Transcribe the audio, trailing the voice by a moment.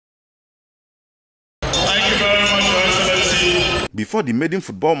Before the maiden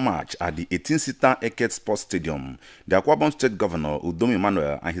football match at the 18-seater Eket Sports Stadium, the AKWA State Governor Udom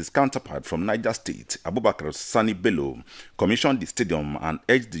Emmanuel and his counterpart from Niger State, Abubakar Sani Bello, commissioned the stadium and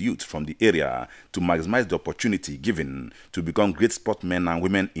urged the youth from the area to maximize the opportunity given to become great sportsmen and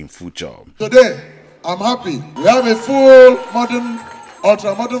women in future. Today, I'm happy. We have a full modern,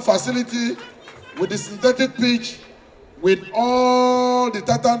 ultra-modern facility with the synthetic pitch, with all the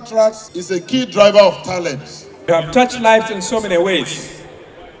tartan tracks. Is a key driver of talent. You have touched lives in so many ways,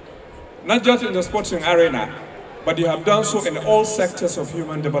 not just in the sporting arena, but you have done so in all sectors of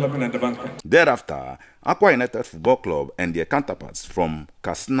human development and advancement. Thereafter, AKWA United Football Club and their counterparts from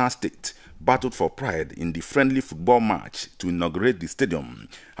Katsina State battled for pride in the friendly football match to inaugurate the stadium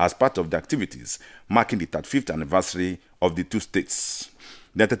as part of the activities marking the 35th anniversary of the two states.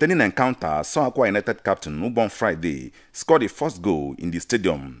 The entertaining encounter saw AKWA United captain IBOM Friday score the first goal in the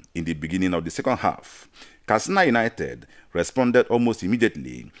stadium in the beginning of the second half. Katsina United responded almost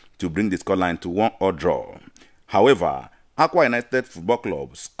immediately to bring the scoreline to 1-1 draw. However, AKWA United Football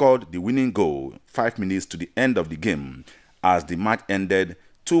Club scored the winning goal 5 minutes to the end of the game as the match ended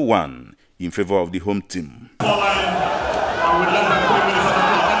 2-1 in favor of the home team.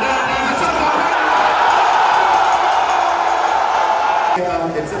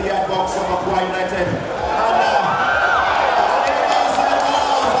 It's in the ad box of AKWA United.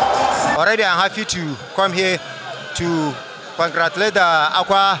 Already I'm happy to come here to congratulate the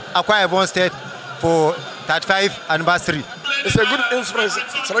AKWA State for 35th anniversary. It's a good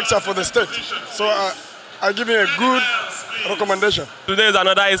infrastructure for the state, so I give you a good recommendation. Today is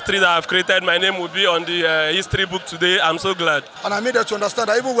another history that I've created. My name will be on the history book today. I'm so glad. And I made it to understand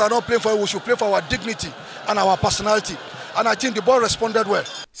that even we are not playing for it, we should play for our dignity and our personality. And I think the boy responded well.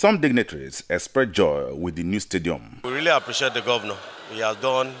 Some dignitaries expressed joy with the new stadium. We really appreciate the governor. He has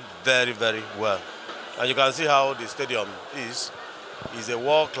done very, very well. And you can see how the stadium is. It's a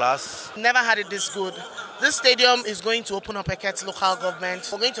world class. Never had it this good. This stadium is going to open up Eket local government.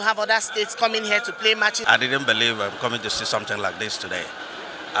 We're going to have other states coming here to play matches. I didn't believe I'm coming to see something like this today.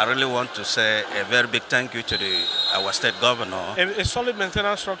 I really want to say a very big thank you to our state governor. A solid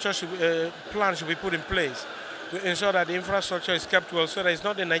maintenance structure plan should be put in place to ensure that the infrastructure is kept well, so that it's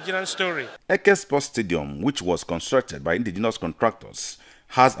not a Nigerian story. Eket Sports Stadium, which was constructed by indigenous contractors,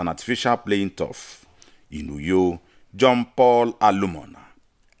 has an artificial playing turf. In Uyo, John Paul Alumona,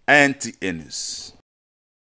 NTA News.